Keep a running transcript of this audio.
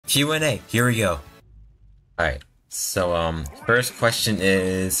Q&A, here we go. Alright, so first question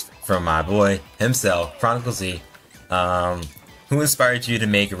is from my boy himself, Chronicle Z. Who inspired you to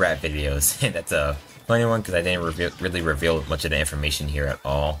make rap videos? And that's a funny one because I didn't really reveal much of the information here at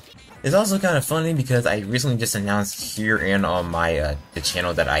all. It's also kind of funny because I recently just announced here and on my the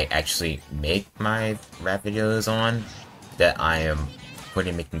channel that I actually make my rap videos on, that I am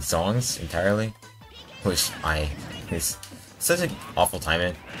quitting making songs entirely, which is such an awful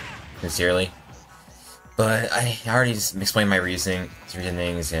timing, sincerely. But I already just explained my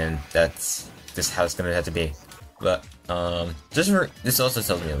reasonings, and that's just how it's gonna have to be. But this also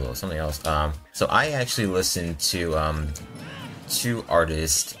tells me a little something else. So I actually listened to two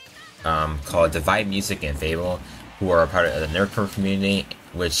artists called Divide Music and Fable, who are a part of the Ninja Koro QnA,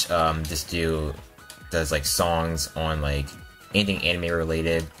 which does like songs on like anything anime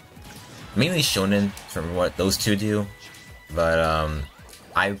related, mainly shonen from what those two do. But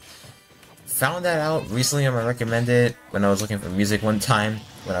I found that out recently on my recommended when I was looking for music one time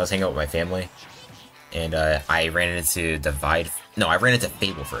when I was hanging out with my family, and I ran into I ran into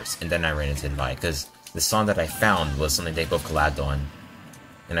Fable first, and then I ran into Divide because the song that I found was something they both collabed on,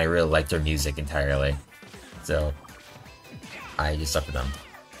 and I really liked their music entirely, so I just stuck with them.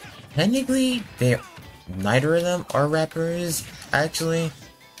 Technically, neither of them are rappers. Actually,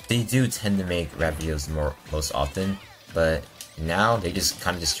 they do tend to make rap videos most often, but now they just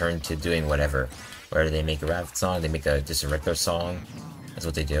kind of just turn to doing whatever. Whether they make a rap song, they make just a regular song. That's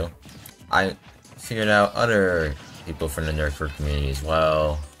what they do. I figured out other people from the Ninja Koro community as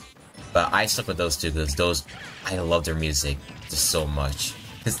well, but I stuck with those two because I love their music just so much.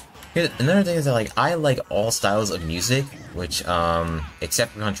 Another thing is that I like all styles of music, which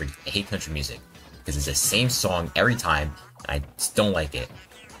except for country. I hate country music because it's the same song every time, and I just don't like it.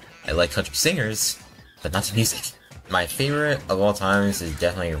 I like country singers, but not the music. My favorite of all times is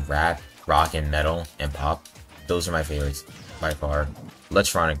definitely rap, rock, and metal, and pop. Those are my favorites by far.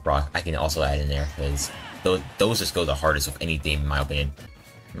 Electronic rock I can also add in there because those just go the hardest of any theme in my opinion.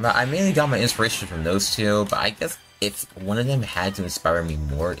 But I mainly got my inspiration from those two, but I guess if one of them had to inspire me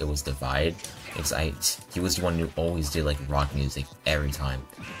more, it was Divide, because he was the one who always did like rock music every time,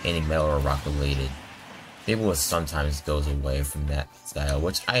 anything metal or rock related. Fable sometimes goes away from that style,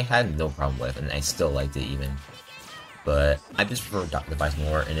 which I had no problem with, and I still liked it even. But I just prefer Divide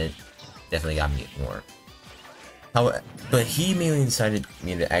more, and it definitely got me more. However, but he mainly decided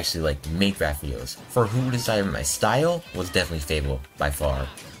me to actually make rap videos. For who decided my style was definitely Fable by far.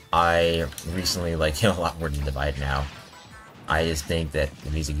 I recently like him a lot more than Divide now. I just think that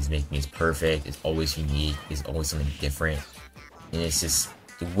the music he's making is perfect. It's always unique. It's always something different, and it's just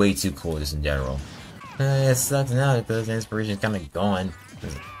way too cool just in general. It sucks now because the inspiration is kind of gone.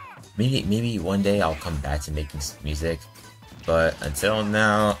 Maybe one day I'll come back to making music, but until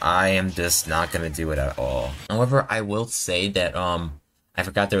now, I am just not gonna do it at all. However, I will say that I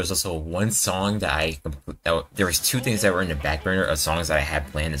forgot there was also one song that there was two things that were in the back burner of songs that I had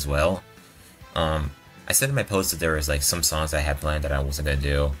planned as well. I said in my post that there was some songs I had planned that I wasn't gonna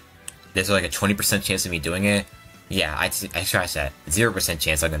do. There's a 20% chance of me doing it. Yeah, I scratched that. 0%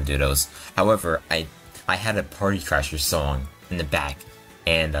 chance I'm gonna do those. However, I had a Party Crasher song in the back,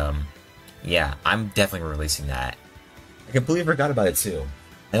 and yeah, I'm definitely releasing that. I completely forgot about it too.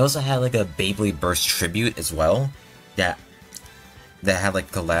 I also had a Beyblade Burst tribute as well, that had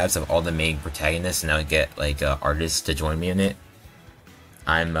collabs of all the main protagonists, and I would get artists to join me in it.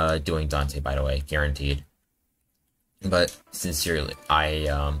 I'm doing Dante, by the way, guaranteed. But sincerely,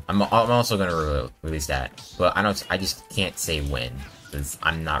 I'm also gonna release that, but I just can't say when, because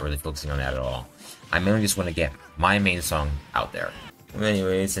I'm not really focusing on that at all. I mainly just want to get my main song out there.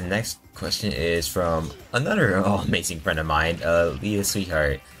 Anyways, the next question is from another amazing friend of mine, Leah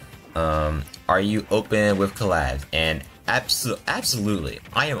Sweetheart. Are you open with collabs? And absolutely,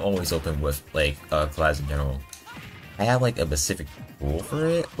 I am always open with collabs in general. I have a specific rule for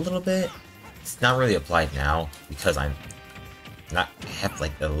it a little bit. It's not really applied now because I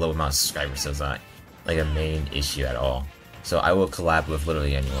have a low amount of subscribers, so it's not a main issue at all. So I will collab with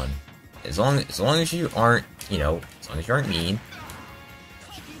literally anyone, as long as you aren't as long as you aren't mean.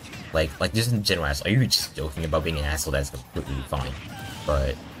 Just in general, are you just joking about being an asshole? That's completely fine.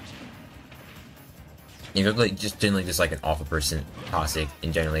 But if you're just generally just an awful person, toxic,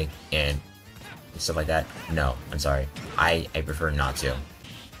 and generally, and stuff like that, no, I'm sorry. I prefer not to.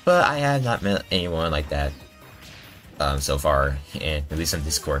 But I have not met anyone like that so far, and at least on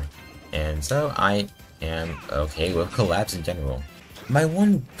Discord. And so I am okay with collabs in general. My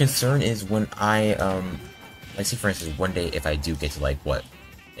one concern is when say for instance, one day if I do get to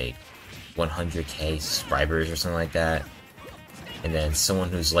 100k subscribers or something like that, and then someone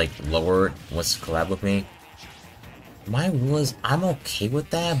who's like lower wants to collab with me, my rule is I'm okay with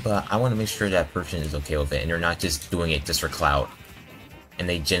that, but I want to make sure that person is okay with it, and they're not just doing it just for clout, and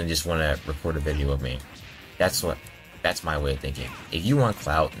they genuinely just want to record a video of me. That's my way of thinking. If you want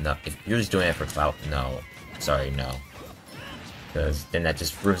clout, no. If you're just doing it for clout, no. Sorry, no. Because then that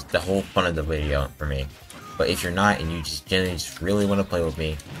just ruins the whole fun of the video for me. But if you're not, and you just genuinely just really want to play with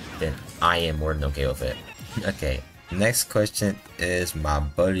me, then I am more than okay with it. Okay, next question is my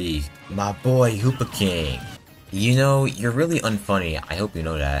boy Hoopa King. You know, you're really unfunny. I hope you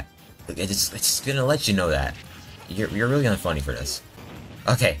know that. It's just gonna let you know that. You're really unfunny for this.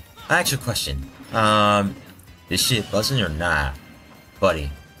 Okay, actual question. This shit buzzing or not? Buddy,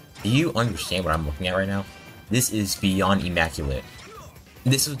 do you understand what I'm looking at right now? This is beyond immaculate.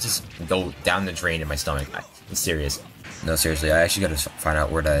 This will just go down the drain in my stomach. I'm serious. No, seriously, I actually gotta find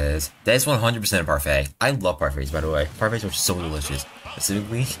out where that is. That is 100% a parfait. I love parfaits, by the way. Parfaits are so delicious.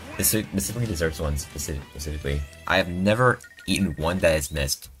 Specifically desserts ones, specifically. I have never eaten one that is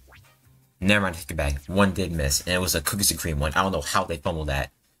missed. Never mind, take it back. One did miss, and it was a cookies and cream one. I don't know how they fumbled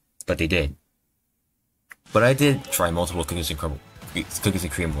that, but they did. But I did try multiple cookies and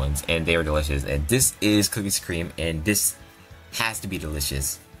cream ones, and they were delicious. And this is cookies and cream, and this has to be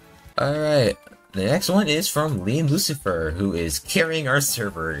delicious. Alright, the next one is from Liam Lucifer, who is carrying our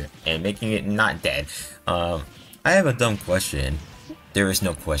server and making it not dead. I have a dumb question. There is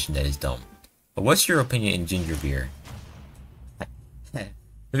no question that is dumb. But what's your opinion in ginger beer?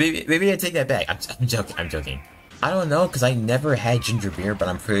 Maybe I take that back. I'm joking. I don't know, because I never had ginger beer, but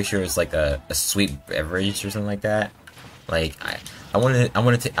I'm pretty sure it's like a sweet beverage or something like that. Like, I wanted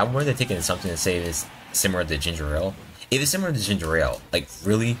to take it in something to say it's similar to ginger ale. If it's similar to ginger ale, like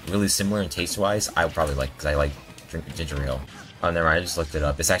really similar in taste wise, I would probably like, because I like drinking ginger ale. Oh, never mind, I just looked it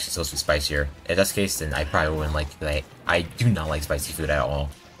up. It's actually supposed to be spicier. If that's the case, then I probably wouldn't like it. I do not like spicy food at all.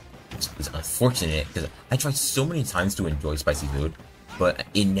 It's unfortunate, because I tried so many times to enjoy spicy food, but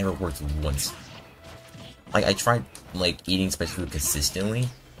it never worked once. Like, I tried, like, eating spicy food consistently,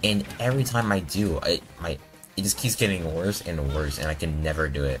 and every time I do, it just keeps getting worse and worse, and I can never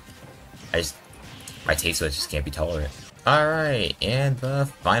do it. My taste buds just can't be tolerant. Alright, and the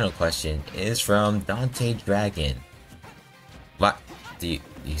final question is from Dante Dragon. What? Do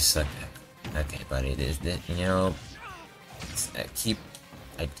you suck? Okay, buddy, you know,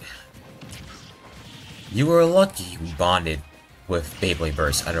 you were lucky we bonded with Beyblade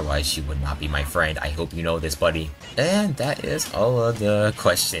Burst, otherwise she would not be my friend. I hope you know this, buddy. And that is all of the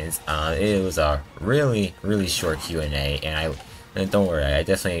questions. It was a really short Q&A, and don't worry, I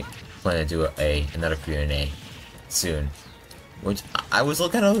definitely plan to do another Q&A soon. Which I was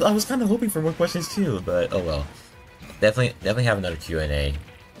kind of hoping for more questions too, but oh well. Definitely have another Q&A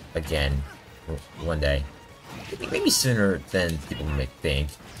again one day. Maybe sooner than people may think,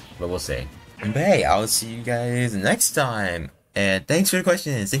 but we'll see. But hey, I'll see you guys next time. And thanks for the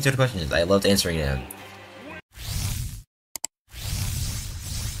questions. I loved answering them.